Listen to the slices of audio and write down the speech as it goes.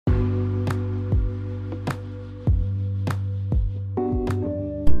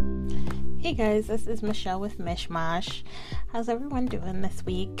Hey guys, this is Michelle with Mishmash. How's everyone doing this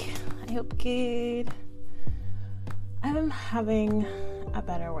week? I hope good. I'm having a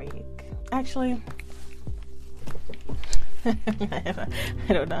better week. Actually, I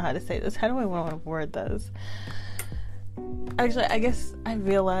don't know how to say this. How do I want to word this? Actually, I guess I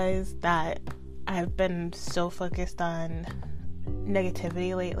realized that I've been so focused on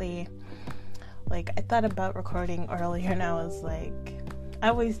negativity lately. Like, I thought about recording earlier and I was like, I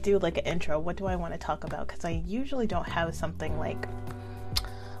always do like an intro. What do I want to talk about? Because I usually don't have something like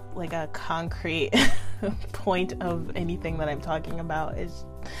a concrete point of anything that I'm talking about. So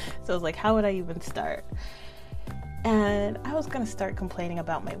I was like, how would I even start? And I was going to start complaining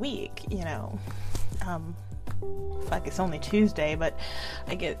about my week, it's only Tuesday, but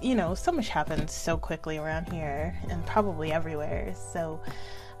I get, so much happens so quickly around here and probably everywhere. So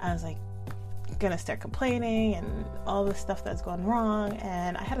I was like, gonna start complaining and all the stuff that's going wrong,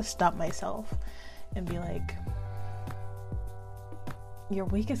 and I had to stop myself and be like, your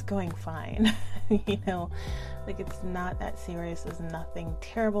week is going fine. Like, it's not that serious. There's nothing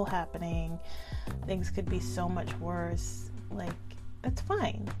terrible happening. Things could be so much worse. Like, it's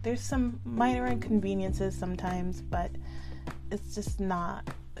fine. There's some minor inconveniences sometimes, but it's just not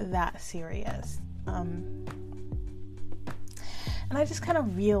that serious. And I just kind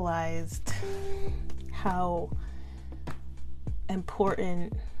of realized how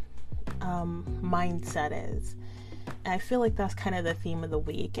important mindset is. And I feel like that's kind of the theme of the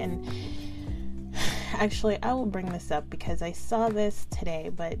week. And actually, I will bring this up because I saw this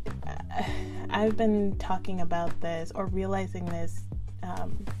today, but I've been talking about this or realizing this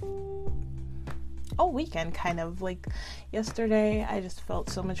all weekend, kind of. Like, yesterday, I just felt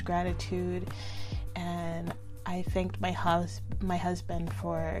so much gratitude, and I thanked my husband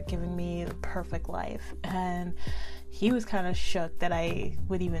for giving me the perfect life, and he was kind of shook that I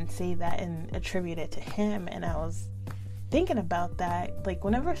would even say that and attribute it to him. And I was thinking about that, like,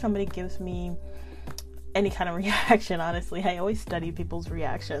 whenever somebody gives me any kind of reaction, honestly, I always study people's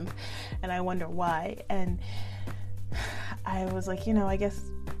reactions, and I wonder why. And I was like, I guess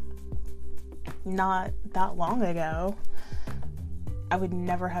not that long ago, I would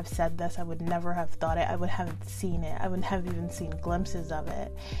never have said this. I would never have thought it. I would have seen it. I wouldn't have even seen glimpses of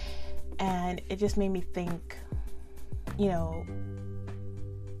it. And it just made me think,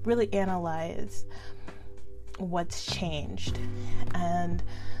 really analyze what's changed. And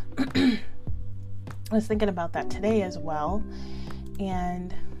I was thinking about that today as well.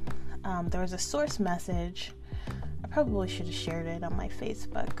 And there was a source message. I probably should have shared it on my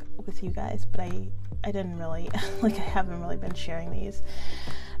Facebook with you guys, but I didn't really, I haven't really been sharing these.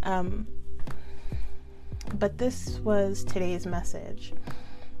 But this was today's message.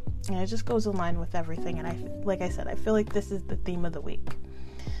 And it just goes in line with everything. And like I said, I feel like this is the theme of the week.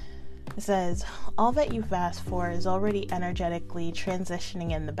 It says, all that you've asked for is already energetically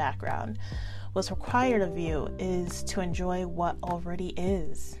transitioning in the background. What's required of you is to enjoy what already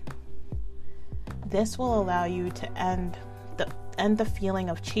is. This will allow you to end the feeling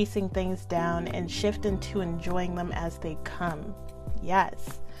of chasing things down and shift into enjoying them as they come.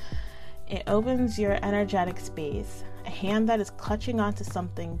 Yes. It opens your energetic space. A hand that is clutching onto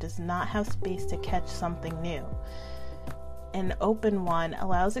something does not have space to catch something new. An open one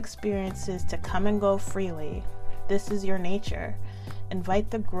allows experiences to come and go freely. This is your nature.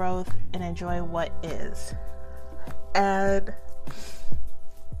 Invite the growth and enjoy what is. And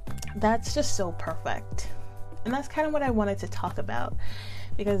that's just so perfect. And that's kind of what I wanted to talk about,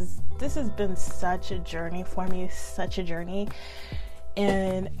 because this has been such a journey for me, such a journey.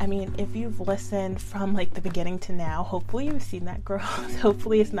 And I mean, if you've listened from like the beginning to now, hopefully you've seen that growth.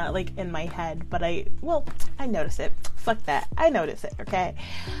 Hopefully it's not like in my head, but I notice it. Fuck that. I notice it, okay?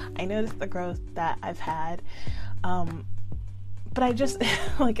 I notice the growth that I've had. But I just,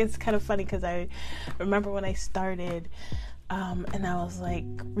 it's kind of funny because I remember when I started, and I was like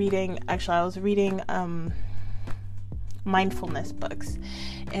I was reading mindfulness books,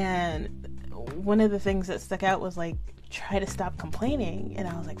 and one of the things that stuck out was like, try to stop complaining. And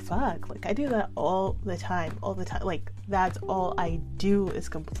I was like, fuck, like, I do that all the time, like, that's all I do is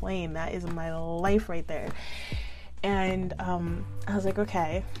complain. That is my life right there. And I was like,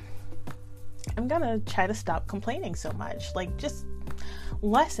 okay, I'm gonna try to stop complaining so much, like, just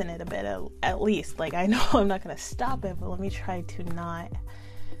lessen it a bit at least. Like, I know I'm not gonna stop it, but let me try to not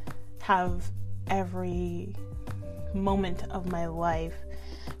have every moment of my life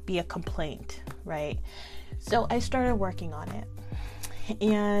be a complaint, right? So I started working on it,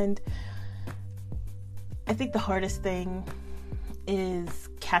 and I think the hardest thing is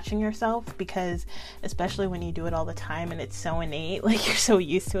catching yourself, because especially when you do it all the time and it's so innate, like you're so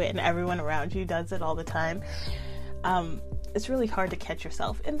used to it and everyone around you does it all the time, it's really hard to catch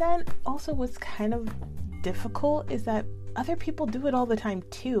yourself. And then also what's kind of difficult is that other people do it all the time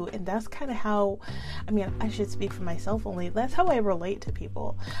too, and that's kind of how, I mean, I should speak for myself only, that's how I relate to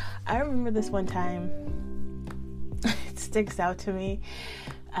people. I remember this one time, it sticks out to me,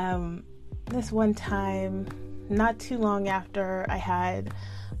 this one time, not too long after I had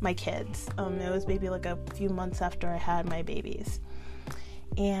my kids, it was maybe like a few months after I had my babies,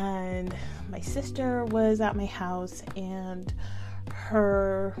 and my sister was at my house, and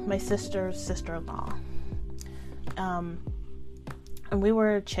my sister's sister-in-law, and we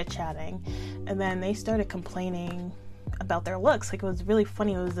were chit-chatting, and then they started complaining about their looks. Like, it was really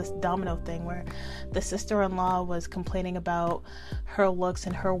funny. It was this domino thing where the sister-in-law was complaining about her looks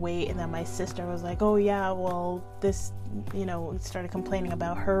and her weight, and then my sister was like, oh yeah, well, this, started complaining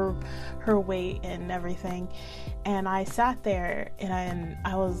about her weight and everything. And I sat there and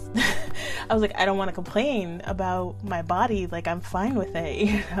I was I was like, I don't want to complain about my body, like I'm fine with it.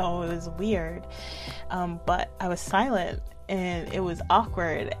 It was weird, but I was silent, and it was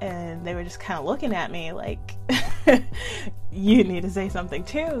awkward, and they were just kind of looking at me like, you need to say something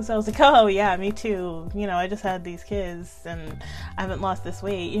too. So I was like, oh yeah, me too, I just had these kids and I haven't lost this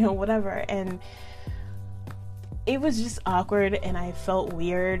weight, whatever. And it was just awkward, and I felt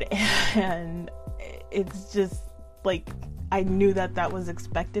weird, and it's just like, I knew that was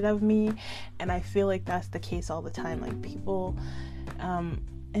expected of me, and I feel like that's the case all the time. Like, people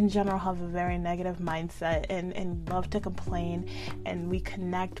in general have a very negative mindset and love to complain, and we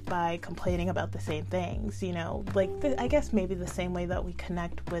connect by complaining about the same things, I guess maybe the same way that we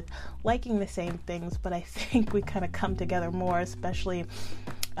connect with liking the same things, but I think we kind of come together more, especially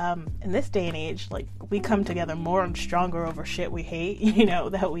in this day and age. Like, we come together more and stronger over shit we hate,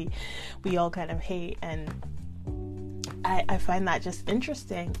 that we all kind of hate, and I find that just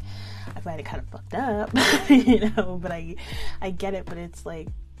interesting. I find it kind of fucked up, but I get it. But it's like,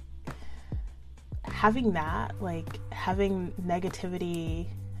 having that, like having negativity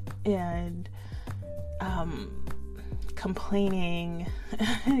and complaining,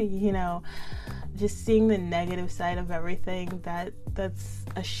 just seeing the negative side of everything, that's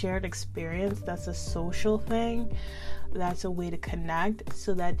a shared experience, that's a social thing, that's a way to connect.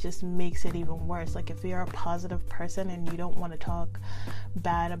 So that just makes it even worse. Like, if you're a positive person and you don't want to talk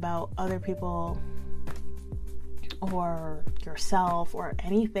bad about other people or yourself or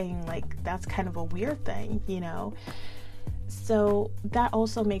anything, like, that's kind of a weird thing, so that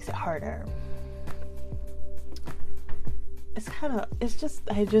also makes it harder.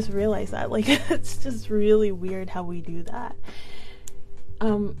 I just realized that, like, it's just really weird how we do that.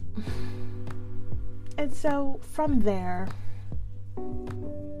 And so from there,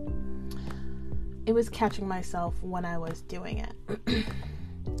 it was catching myself when I was doing it.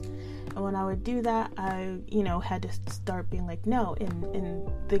 And when I would do that, I, had to start being like, no, and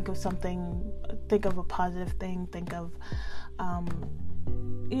think of a positive thing, think of,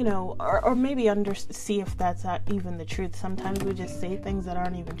 or maybe see if that's not even the truth. Sometimes we just say things that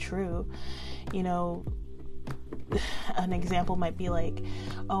aren't even true. An example might be like,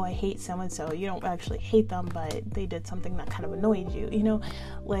 oh, I hate so-and-so. You don't actually hate them, but they did something that kind of annoyed you,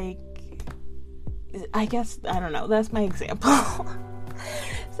 like, I guess, I don't know, that's my example.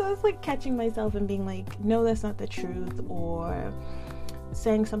 So it's like catching myself and being like, no, that's not the truth, or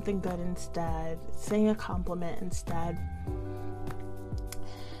saying something good instead, saying a compliment instead.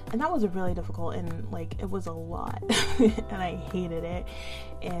 And that was really difficult, and like, it was a lot, and I hated it.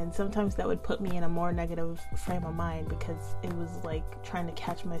 And sometimes that would put me in a more negative frame of mind, because it was like trying to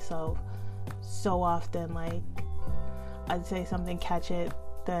catch myself so often. Like, I'd say something, catch it,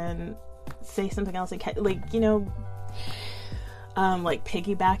 then say something else and catch, like, like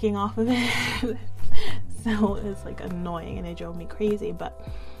piggybacking off of it. So it's like annoying, and it drove me crazy. But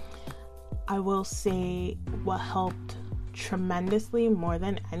I will say what helped tremendously more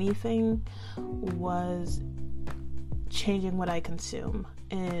than anything was changing what I consume,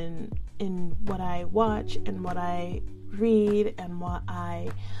 in what I watch and what I read and what I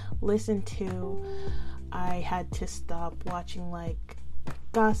listen to. I had to stop watching like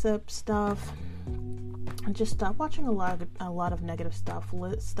gossip stuff and just stop watching a lot of negative stuff.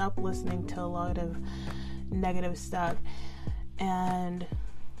 Stop listening to a lot of negative stuff, and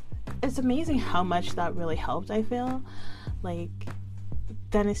it's amazing how much that really helped. I feel like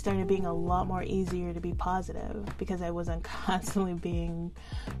then it started being a lot more easier to be positive because I wasn't constantly being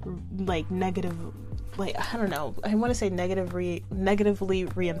like negative, like, I don't know, I want to say negatively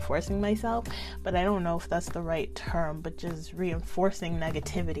reinforcing myself, but I don't know if that's the right term, but just reinforcing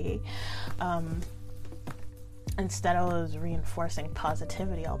negativity. Instead, I was reinforcing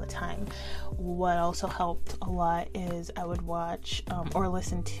positivity all the time. What also helped a lot is I would watch or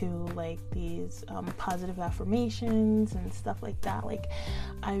listen to like these positive affirmations and stuff like that. Like,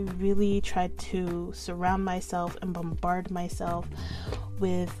 I really tried to surround myself and bombard myself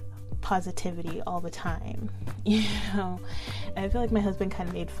with positivity all the time, you know. And I feel like my husband kind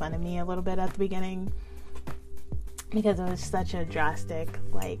of made fun of me a little bit at the beginning because it was such a drastic,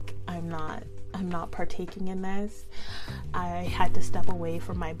 like, I'm not partaking in this. I had to step away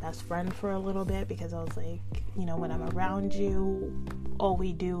from my best friend for a little bit because I was like, you know, when I'm around you, all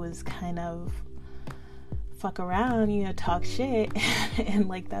we do is kind of fuck around, you know, talk shit, and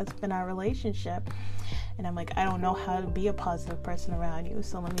like that's been our relationship. And I'm like, I don't know how to be a positive person around you,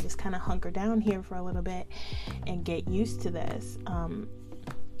 so let me just kind of hunker down here for a little bit and get used to this.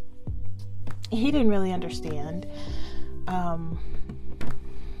 He didn't really understand,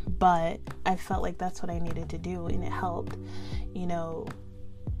 but I felt like that's what I needed to do, and it helped, you know,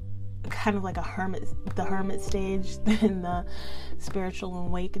 kind of like the hermit stage in the spiritual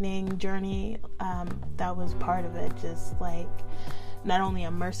awakening journey. That was part of it, just like not only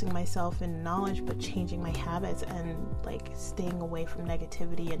immersing myself in knowledge, but changing my habits and like staying away from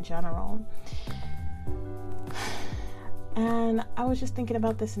negativity in general. And I was just thinking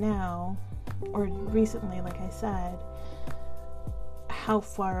about this now, or recently, like I said, how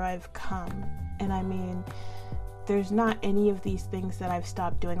far I've come. And I mean, there's not any of these things that I've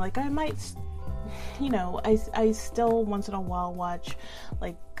stopped doing. Like, I might, you know, I still once in a while watch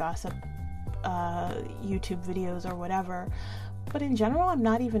like gossip YouTube videos or whatever, but in general I'm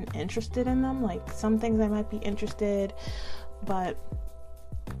not even interested in them. Like, some things I might be interested, but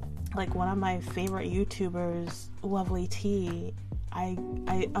like one of my favorite YouTubers, Lovely T, I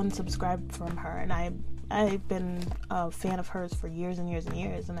unsubscribed from her, and I've been a fan of hers for years and years and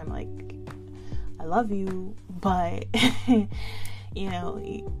years, and I'm like, I love you, but you know,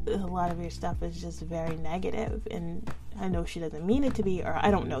 a lot of your stuff is just very negative, and I know she doesn't mean it to be, or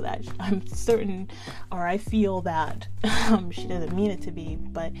I don't know that, I'm certain, or I feel that she doesn't mean it to be,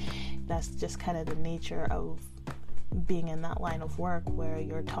 but that's just kind of the nature of being in that line of work where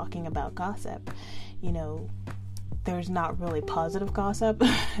you're talking about gossip. You know, there's not really positive gossip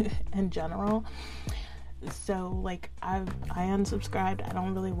in general. So like I unsubscribed. I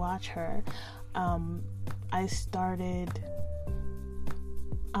don't really watch her. I started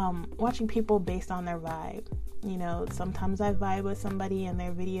watching people based on their vibe. You know, sometimes I vibe with somebody in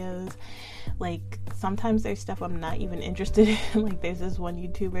their videos. Like, sometimes there's stuff I'm not even interested in. Like, there's this one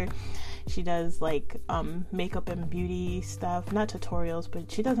YouTuber, she does like makeup and beauty stuff, not tutorials,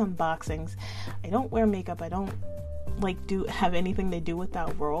 but she does unboxings. I don't wear makeup. I don't like have anything to do with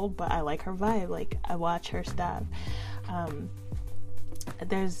that world, but I like her vibe. Like, I watch her stuff.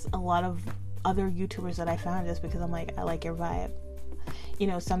 There's a lot of other YouTubers that I found just because I'm like, I like your vibe. You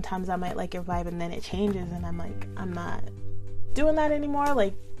know, sometimes I might like your vibe and then it changes and I'm like, I'm not doing that anymore.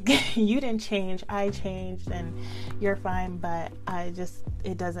 Like, you didn't change, I changed, and you're fine, but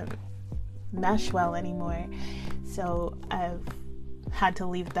it doesn't mesh well anymore. So I've had to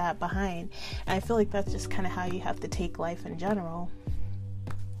leave that behind. And I feel like that's just kind of how you have to take life in general,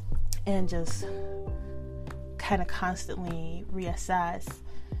 and just kind of constantly reassess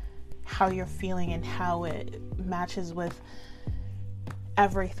how you're feeling and how it matches with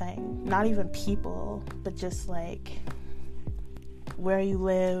everything, not even people, but just like where you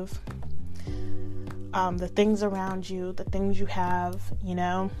live, the things around you, the things you have, you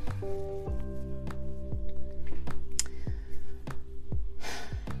know.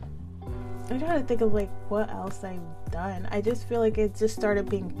 I'm trying to think of like what else I've done. I just feel like it just started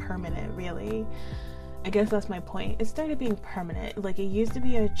being permanent, really. I guess that's my point. It started being permanent. Like, it used to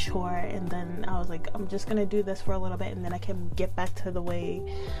be a chore, and then I was like, I'm just gonna do this for a little bit, and then I can get back to the way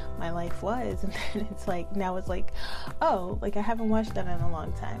my life was. And then it's like, now it's like, oh, like, I haven't watched that in a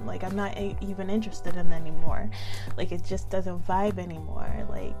long time. Like, I'm not even interested in that anymore. Like, it just doesn't vibe anymore.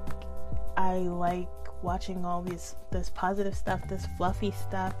 Like, I like watching all this positive stuff, this fluffy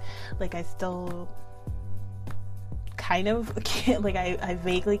stuff. Like, I still kind of like I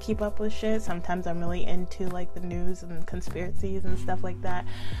vaguely keep up with shit. Sometimes I'm really into like the news and conspiracies and stuff like that,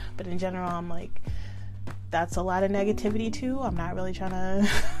 but in general I'm like, that's a lot of negativity too. I'm not really trying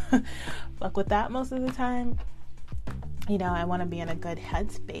to fuck with that most of the time. You know, I want to be in a good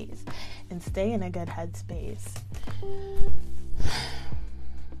headspace and stay in a good headspace.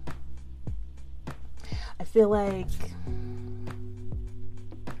 feel like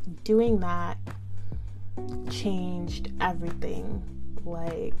doing that changed everything.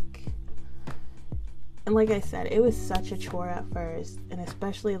 And like I said, it was such a chore at first, and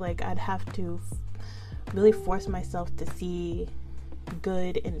especially like I'd have to really force myself to see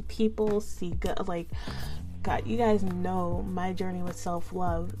good in people, see good, like, God, you guys know my journey with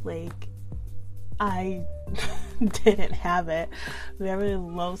self-love. Like, I didn't have it. Very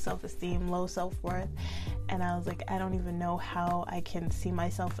low self-esteem, low self-worth, and I was like, I don't even know how I can see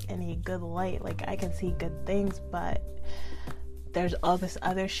myself in a good light. Like, I can see good things, but there's all this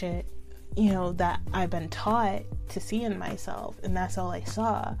other shit, you know, that I've been taught to see in myself, and that's all I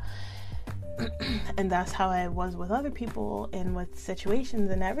saw. And that's how I was with other people and with situations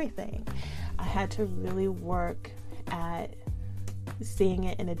and everything. I had to really work at seeing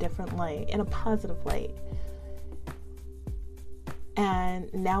it in a different light, in a positive light.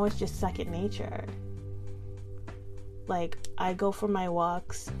 And now it's just second nature. Like, I go for my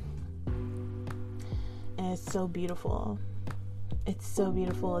walks, and it's so beautiful. It's so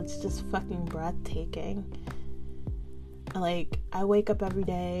beautiful. It's just fucking breathtaking. Like, I wake up every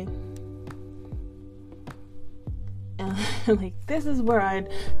day, and like, this is where I'd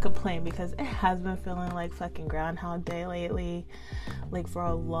complain, because it has been feeling like fucking Groundhog Day lately, like for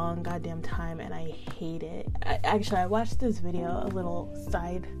a long goddamn time, and I hate it. I watched this video, a little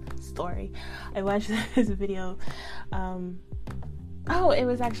side story. I watched this video, it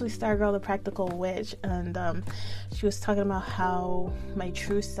was actually Stargirl the Practical Witch, and she was talking about how my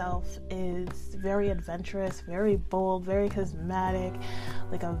true self is very adventurous, very bold, very charismatic,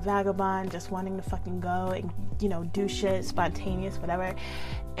 like a vagabond, just wanting to fucking go and, you know, do shit, spontaneous, whatever.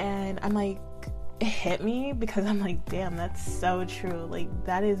 And I'm like, it hit me, because I'm like, damn, that's so true. Like,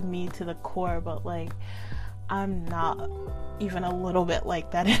 that is me to the core, but like, I'm not even a little bit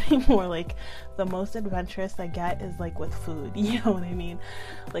like that anymore. Like, the most adventurous I get is like with food, you know what I mean?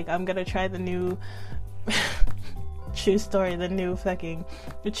 Like, I'm gonna try the new true story, the new fucking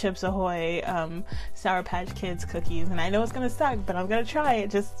Chips Ahoy Sour Patch Kids cookies, and I know it's gonna suck, but I'm gonna try it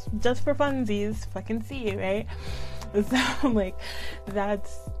just for funsies, fucking see, right? So like,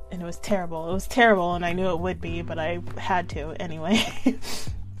 and it was terrible, and I knew it would be, but I had to anyway.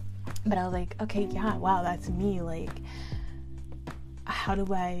 But I was like, okay, yeah, wow, that's me. Like, how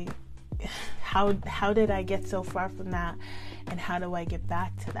did I get so far from that, and how do I get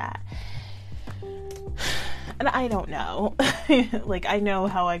back to that? And I don't know. Like, I know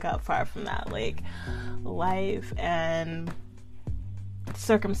how I got far from that. Like, life and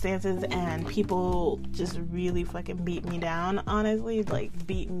circumstances and people just really fucking beat me down, honestly. Like,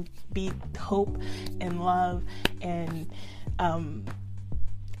 beat hope and love and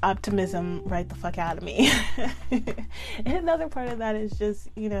optimism right the fuck out of me. And another part of that is just,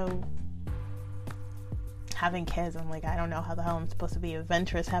 you know, having kids. I'm like, I don't know how the hell I'm supposed to be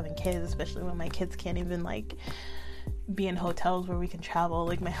adventurous having kids, especially when my kids can't even like be in hotels where we can travel.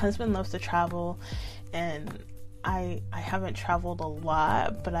 Like, my husband loves to travel, and I haven't traveled a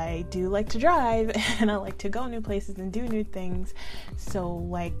lot, but I do like to drive, and I like to go new places and do new things. So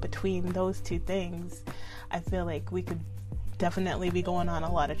like, between those two things, I feel like we could definitely be going on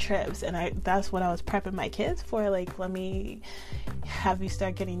a lot of trips, and that's what I was prepping my kids for. Like, let me have you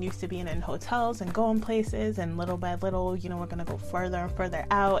start getting used to being in hotels and going places, and little by little, you know, we're gonna go further and further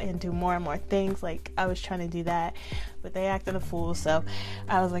out and do more and more things. Like, I was trying to do that, but they acted a fool, so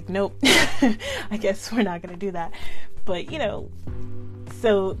I was like, nope. I guess we're not gonna do that. But, you know,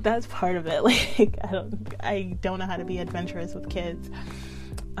 so that's part of it. Like, I don't know how to be adventurous with kids,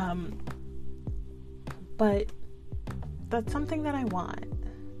 but that's something that I want.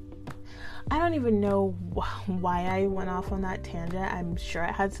 I don't even know why I went off on that tangent. I'm sure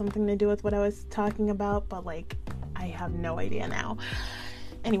it had something to do with what I was talking about, but like, I have no idea now.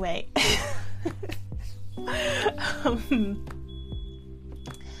 Anyway,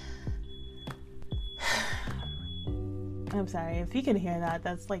 I'm sorry if you can hear that.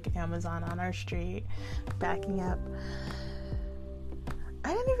 That's like Amazon on our street backing up.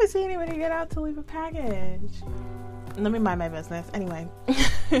 I didn't even see anybody get out to leave a package. Let me mind my business. Anyway.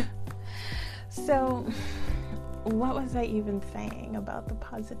 So, what was I even saying about the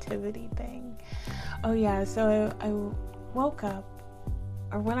positivity thing? Oh yeah, so I woke up,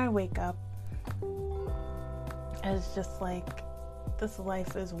 or when I wake up, it's just like, this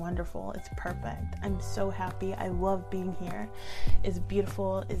life is wonderful. It's perfect. I'm so happy. I love being here. It's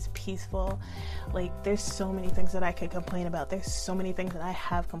beautiful. It's peaceful. Like, there's so many things that I could complain about. There's so many things that I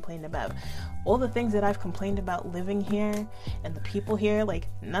have complained about. All the things that I've complained about living here and the people here, like,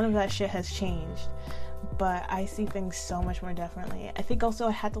 none of that shit has changed. But I see things so much more differently. I think also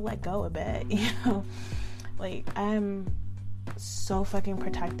I had to let go a bit, you know? Like, I'm so fucking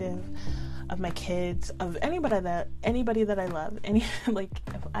protective of my kids, of anybody that I love. Like,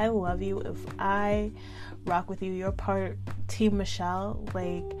 if I love you, if I rock with you, you're part Team Michelle,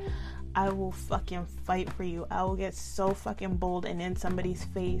 like, I will fucking fight for you. I will get so fucking bold and in somebody's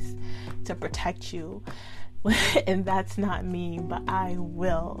face to protect you. And that's not me, but I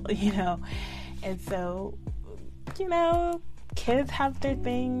will, you know. And so, you know, kids have their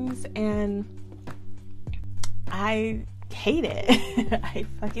things, and I hate it. I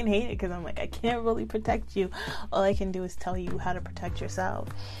fucking hate it, because I'm like, I can't really protect you. All I can do is tell you how to protect yourself.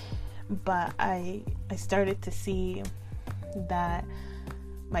 But I started to see that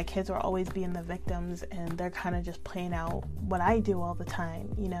my kids were always being the victims, and they're kind of just playing out what I do all the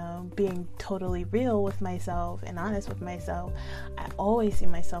time, you know, being totally real with myself and honest with myself. I always see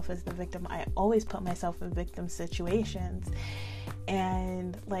myself as the victim. I always put myself in victim situations,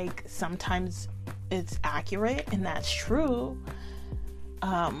 and like, sometimes it's accurate and that's true.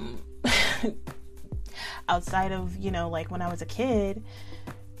 Outside of, you know, like when I was a kid,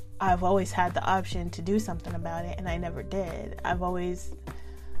 I've always had the option to do something about it, and I never did. I've always,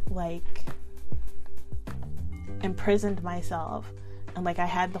 like, imprisoned myself, and like, I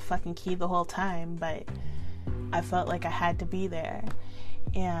had the fucking key the whole time, but I felt like I had to be there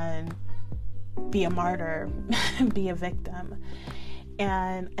and be a martyr, be a victim.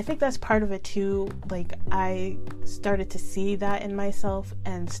 And I think that's part of it too. Like, I started to see that in myself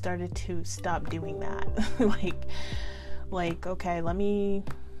and started to stop doing that. like, okay, let me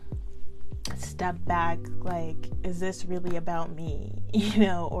step back. Like, is this really about me, you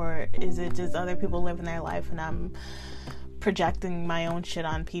know, or is it just other people living their life and I'm projecting my own shit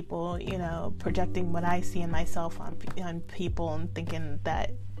on people, you know, projecting what I see in myself on people, and thinking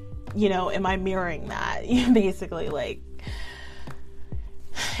that, you know, am I mirroring that? Basically, like,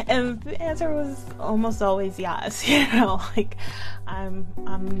 and the answer was almost always yes, you know, like,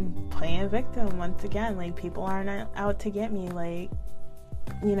 I'm playing victim once again. Like, people aren't out to get me. Like,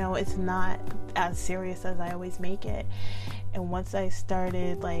 you know, it's not as serious as I always make it. And once I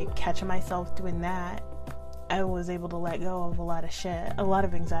started, like, catching myself doing that, I was able to let go of a lot of shit, a lot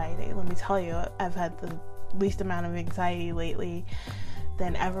of anxiety. Let me tell you, I've had the least amount of anxiety lately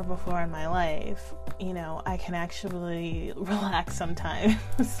than ever before in my life. You know, I can actually relax sometimes.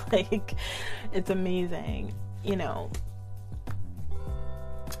 Like, it's amazing, you know.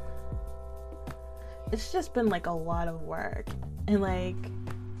 It's just been like a lot of work, and like,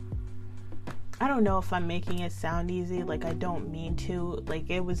 I don't know if I'm making it sound easy. Like, I don't mean to. Like,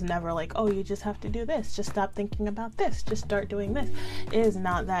 it was never like, oh, you just have to do this, just stop thinking about this, just start doing this. It is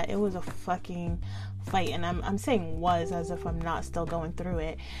not that. It was a fucking fight, and I'm saying was as if I'm not still going through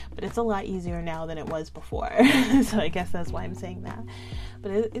it, but it's a lot easier now than it was before. So I guess that's why I'm saying that.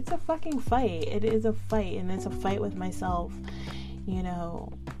 But it's a fucking fight. It is a fight, and it's a fight with myself, you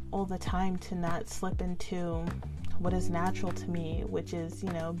know, all the time, to not slip into what is natural to me, which is, you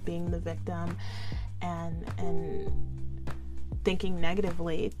know, being the victim and thinking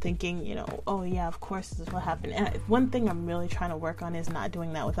negatively, thinking, you know, oh yeah, of course this is what happened. And one thing I'm really trying to work on is not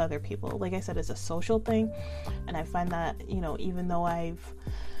doing that with other people. Like I said, it's a social thing, and I find that, you know, even though I've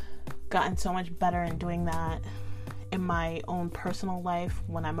gotten so much better in doing that in my own personal life,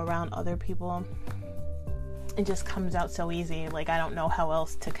 when I'm around other people, it just comes out so easy. Like, I don't know how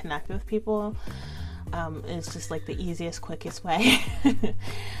else to connect with people. It's just like the easiest, quickest way.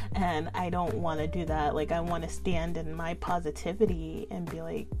 And I don't want to do that. Like, I want to stand in my positivity and be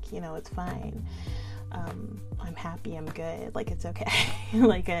like, you know, it's fine. I'm happy, I'm good, like, it's okay.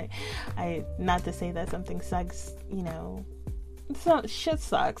 Like, I not to say that something sucks, you know, so shit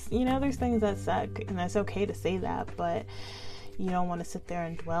sucks, you know, there's things that suck, and that's okay to say that, but you don't want to sit there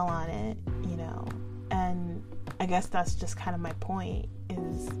and dwell on it, you know. And I guess that's just kind of my point,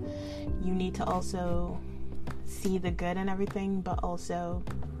 is you need to also see the good in everything, but also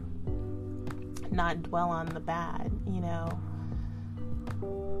not dwell on the bad, you know.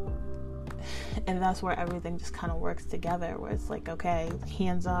 And that's where everything just kind of works together, where it's like, okay,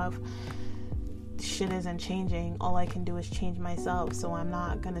 hands off, shit isn't changing, all I can do is change myself. So I'm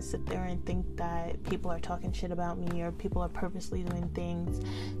not gonna sit there and think that people are talking shit about me, or people are purposely doing things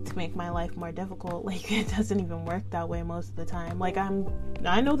to make my life more difficult. Like, it doesn't even work that way most of the time. Like,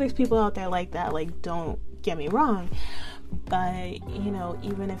 I know there's people out there like that, like, don't get me wrong, but, you know,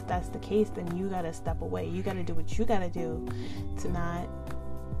 even if that's the case, then you gotta step away. You gotta do what you gotta do to not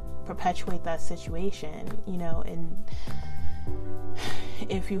perpetuate that situation, you know. And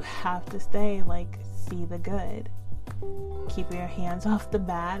if you have to stay, like, see the good. Keep your hands off the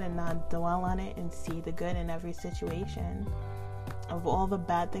bad and not dwell on it, and see the good in every situation. Of all the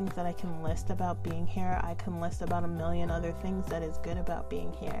bad things that I can list about being here, I can list about a million other things that is good about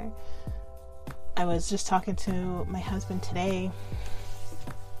being here. I was just talking to my husband today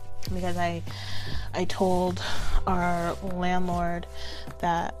because I told our landlord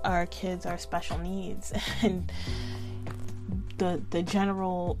that our kids are special needs, and the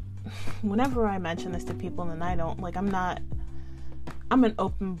general, whenever I mention this to people, and I don't, like, I'm an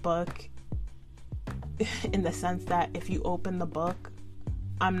open book in the sense that if you open the book,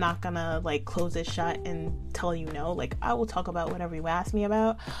 I'm not gonna like close it shut and tell you no. Like, I will talk about whatever you ask me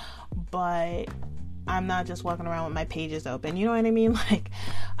about, but I'm not just walking around with my pages open, you know what I mean? Like,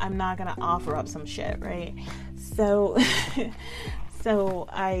 I'm not gonna offer up some shit, right? So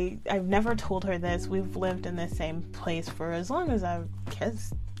I've never told her this. We've lived in the same place for as long as I've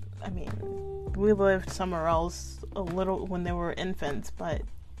kids. I mean, we lived somewhere else a little when they were infants, but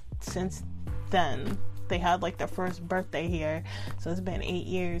since then they had like their first birthday here, so it's been 8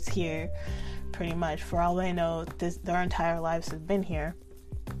 years here pretty much. For all they know, their entire lives have been here,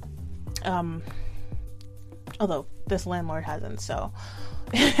 although this landlord hasn't, so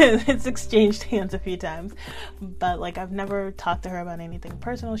it's exchanged hands a few times. But like, I've never talked to her about anything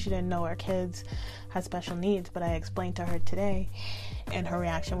personal. She didn't know our kids had special needs, but I explained to her today, and her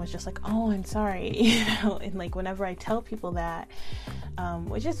reaction was just like, oh, I'm sorry, you know. And like, whenever I tell people that,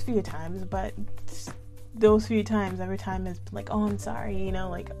 which is a few times, but those few times, every time is like, oh, I'm sorry, you know,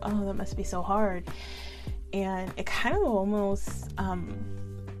 like, oh, that must be so hard. And it kind of almost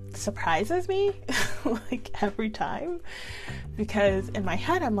surprises me like every time, because in my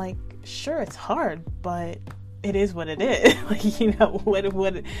head I'm like, sure, it's hard, but it is what it is. Like, you know, what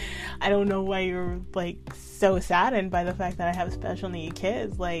I don't know why you're like so saddened by the fact that I have special need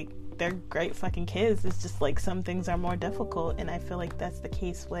kids. Like, they're great fucking kids. It's just like some things are more difficult, and I feel like that's the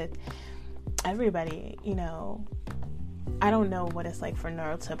case with everybody, you know. I don't know what it's like for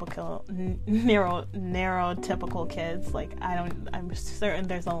neurotypical kids. Like, I'm certain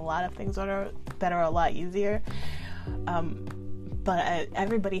there's a lot of things that are a lot easier. But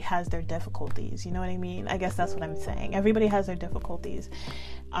everybody has their difficulties, you know what I mean? I guess that's what I'm saying. Everybody has their difficulties.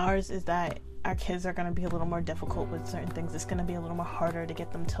 Ours is that our kids are going to be a little more difficult with certain things. It's going to be a little more harder to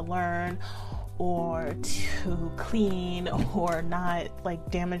get them to learn, or to clean, or not like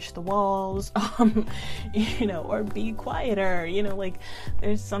damage the walls, you know, or be quieter, you know. Like,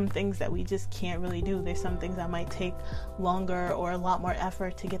 there's some things that we just can't really do. There's some things that might take longer or a lot more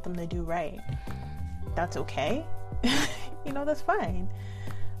effort to get them to do right. That's okay. You know, that's fine.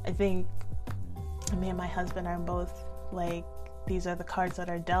 I think me and my husband are both like, these are the cards that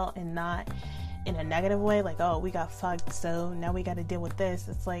are dealt, and not in a negative way, like, oh, we got fucked, so now we got to deal with this.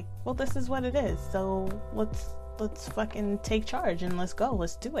 It's like, well, this is what it is, so let's fucking take charge and let's go,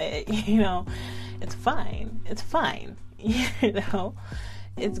 let's do it. You know, it's fine, you know,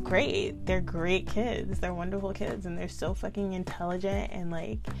 it's great. They're great kids, they're wonderful kids, and they're so fucking intelligent, and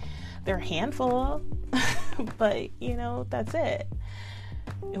like, they're a handful. But you know, that's it.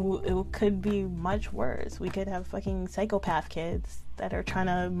 It could be much worse. We could have fucking psychopath kids that are trying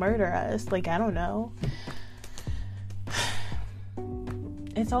to murder us. Like, I don't know.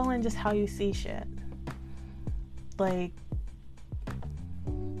 It's all in just how you see shit. Like,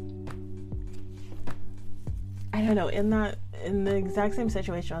 I don't know, in the exact same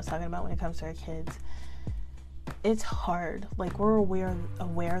situation I was talking about when it comes to our kids, it's hard. Like, we're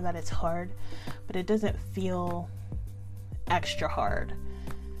aware that it's hard, but it doesn't feel extra hard.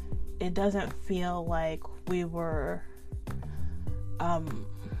 It doesn't feel like we were,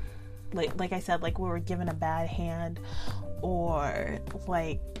 like I said, like we were given a bad hand, or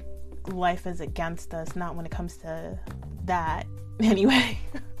like life is against us. Not when it comes to that, anyway.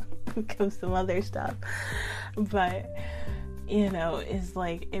 When it comes to other stuff, but you know, it's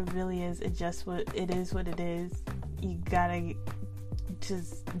like, it really is. It just what it is. What it is. You gotta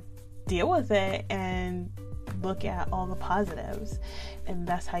just deal with it and look at all the positives, and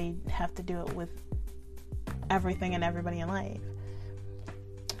that's how you have to do it with everything and everybody in life.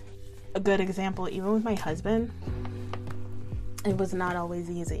 A good example, even with my husband, it was not always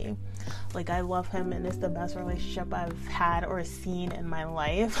easy. Like, I love him, and it's the best relationship I've had or seen in my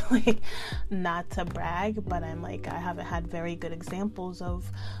life. Like, not to brag, but I'm like, I haven't had very good examples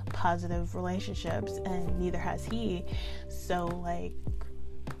of positive relationships, and neither has he. So like,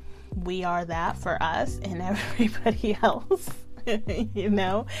 we are that for us and everybody else. You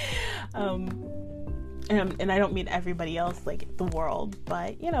know, and I don't mean everybody else like the world,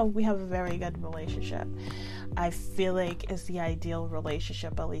 but you know, we have a very good relationship. I feel like it's the ideal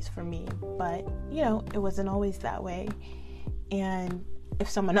relationship, at least for me, but you know, it wasn't always that way, and if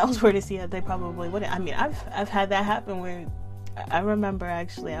someone else were to see it, they probably wouldn't. I mean, I've had that happen where I remember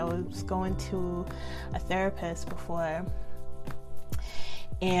actually I was going to a therapist before,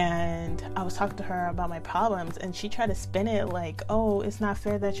 and I was talking to her about my problems, and she tried to spin it like, oh, it's not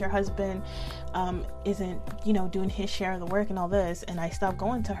fair that your husband isn't, doing his share of the work and all this. And I stopped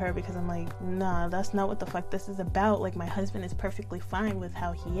going to her because I'm like, nah, that's not what the fuck this is about. Like, my husband is perfectly fine with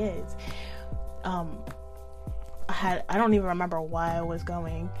how he is. I don't even remember why I was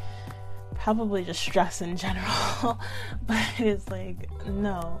going. Probably just stress in general. But it's like,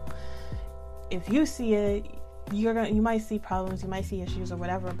 no. If you see it, you might see problems, you might see issues or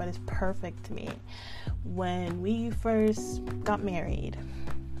whatever, but it's perfect to me. When we first got married,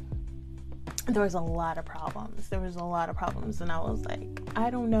 there was a lot of problems. And I was like, I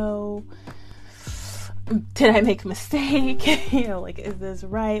don't know. Did I make a mistake? Is this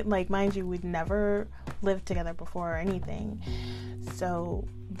right? Like, mind you, we'd never lived together before or anything. So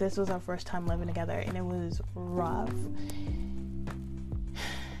this was our first time living together, and it was rough.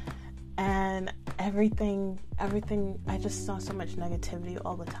 And everything, I just saw so much negativity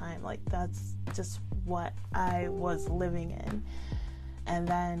all the time. Like, that's just what I was living in. And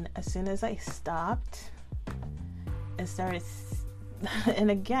then as soon as I stopped and started, and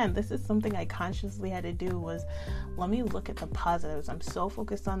again, this is something I consciously had to do, was let me look at the positives. I'm so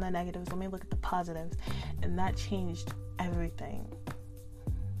focused on the negatives. Let me look at the positives. And that changed everything.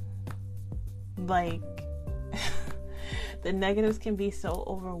 Like, the negatives can be so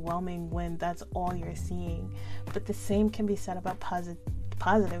overwhelming when that's all you're seeing. But the same can be said about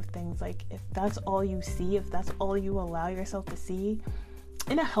positive things. Like, if that's all you see, if that's all you allow yourself to see,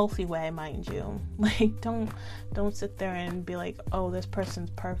 in a healthy way, mind you. Like, don't sit there and be like, oh, this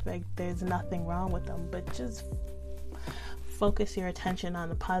person's perfect, there's nothing wrong with them. But just focus your attention on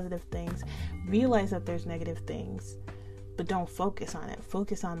the positive things. Realize that there's negative things, but don't focus on it.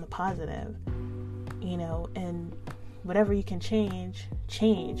 Focus on the positive, and whatever you can change,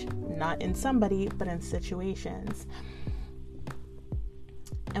 not in somebody, but in situations.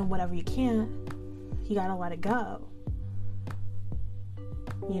 And whatever you can't, you gotta let it go.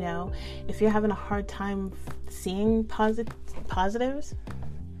 If you're having a hard time seeing positives,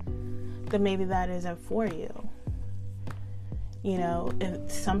 then maybe that isn't for you.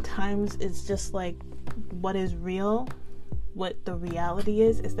 If sometimes it's just like, what is real, what the reality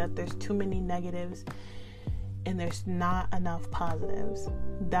is that there's too many negatives and there's not enough positives.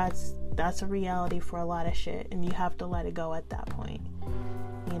 That's a reality for a lot of shit, and you have to let it go at that point,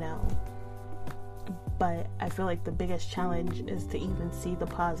 But I feel like the biggest challenge is to even see the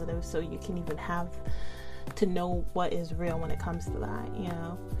positives, so you can even have to know what is real when it comes to that,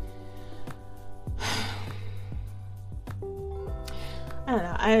 I don't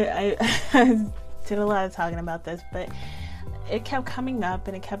know. I did a lot of talking about this, but it kept coming up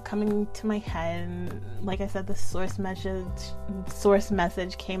and it kept coming to my head, and like I said, the source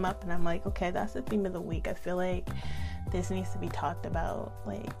message came up, and I'm like, okay, that's the theme of the week. I feel like this needs to be talked about,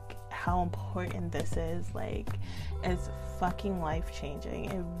 like how important this is. Like, it's fucking life-changing.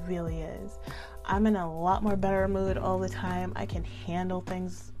 It really is. I'm in a lot more better mood all the time. I can handle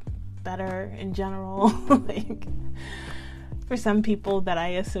things better in general. Like, for some people that I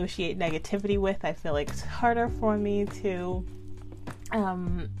associate negativity with, I feel like it's harder for me to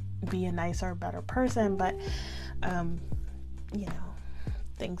be a nicer, better person, but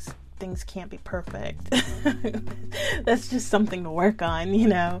things can't be perfect. That's just something to work on,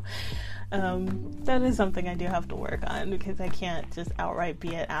 That is something I do have to work on, because I can't just outright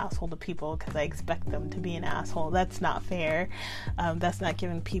be an asshole to people because I expect them to be an asshole. That's not fair. That's not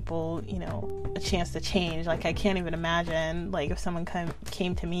giving people, a chance to change. Like, I can't even imagine, like, if someone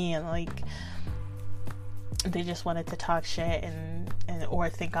came to me and, like, they just wanted to talk shit and or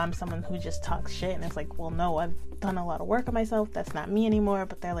think I'm someone who just talks shit, and it's like, well, no, I've done a lot of work on myself. That's not me anymore.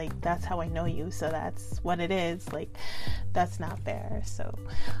 But they're like, that's how I know you, so that's what it is. Like, that's not fair. So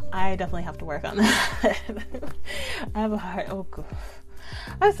I definitely have to work on that. I have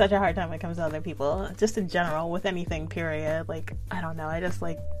such a hard time when it comes to other people, just in general, with anything, period. Like, I don't know, I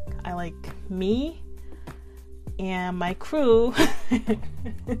like me and my crew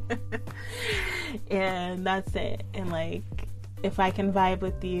and that's it. And like, if I can vibe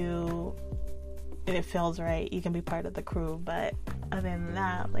with you and it feels right, you can be part of the crew. But other than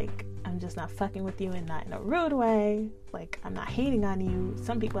that, like, I'm just not fucking with you, and not in a rude way. Like, I'm not hating on you.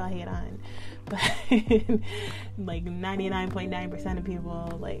 Some people I hate on, but like 99.9% of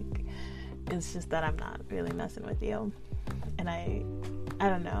people, like, it's just that I'm not really messing with you. And I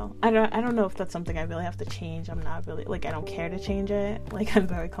don't know. I don't know if that's something I really have to change. I'm not really, like, I don't care to change it. Like, I'm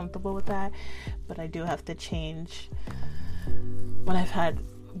very comfortable with that. But I do have to change when I've had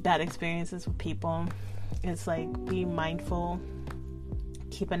bad experiences with people. It's like, be mindful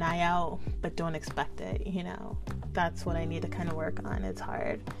keep an eye out, but don't expect it, you know. That's what I need to kind of work on. It's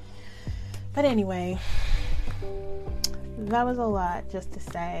hard. But anyway, that was a lot just to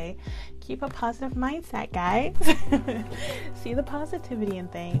say. Keep a positive mindset, guys. See the positivity in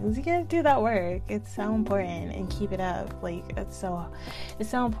things. You gotta do that work. It's so important, and keep it up. Like, it's so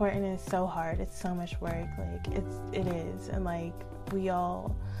important, and it's so hard. It's so much work. Like, it is. And like, we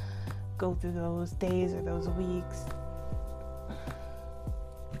all go through those days or those weeks.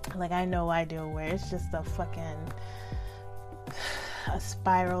 Like, I know I do, where it's just a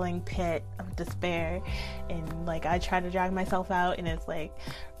spiraling pit of despair, and like, I try to drag myself out, and it's like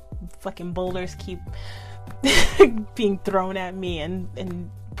fucking boulders keep being thrown at me and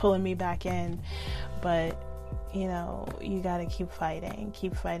pulling me back in. But you know, you gotta keep fighting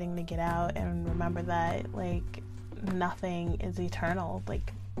to get out, and remember that like, nothing is eternal.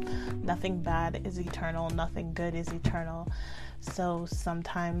 Like, nothing bad is eternal, nothing good is eternal. So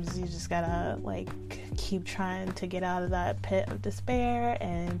sometimes you just gotta like keep trying to get out of that pit of despair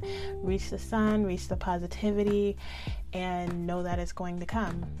and reach the sun, reach the positivity, and know that it's going to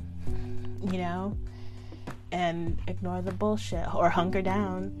come, you know, and ignore the bullshit, or hunker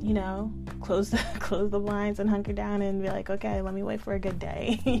down, you know, close the blinds and hunker down and be like, okay, let me wait for a good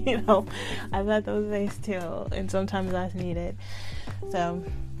day. You know, I've had those days too, and sometimes that's needed. So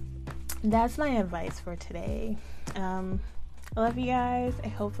that's my advice for today. I love you guys. I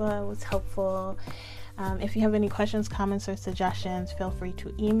hope it was helpful. If you have any questions, comments, or suggestions, feel free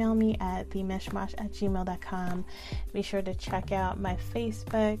to email me at themishmash@gmail.com. Be sure to check out my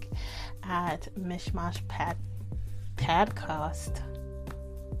Facebook at Mishmash Podcast.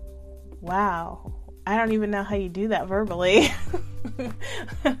 Wow. I don't even know how you do that verbally.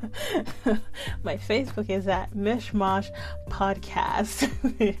 My Facebook is at Mishmash Podcast.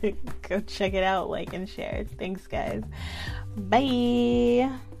 Go check it out, like and share. Thanks, guys.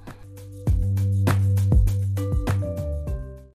 Bye.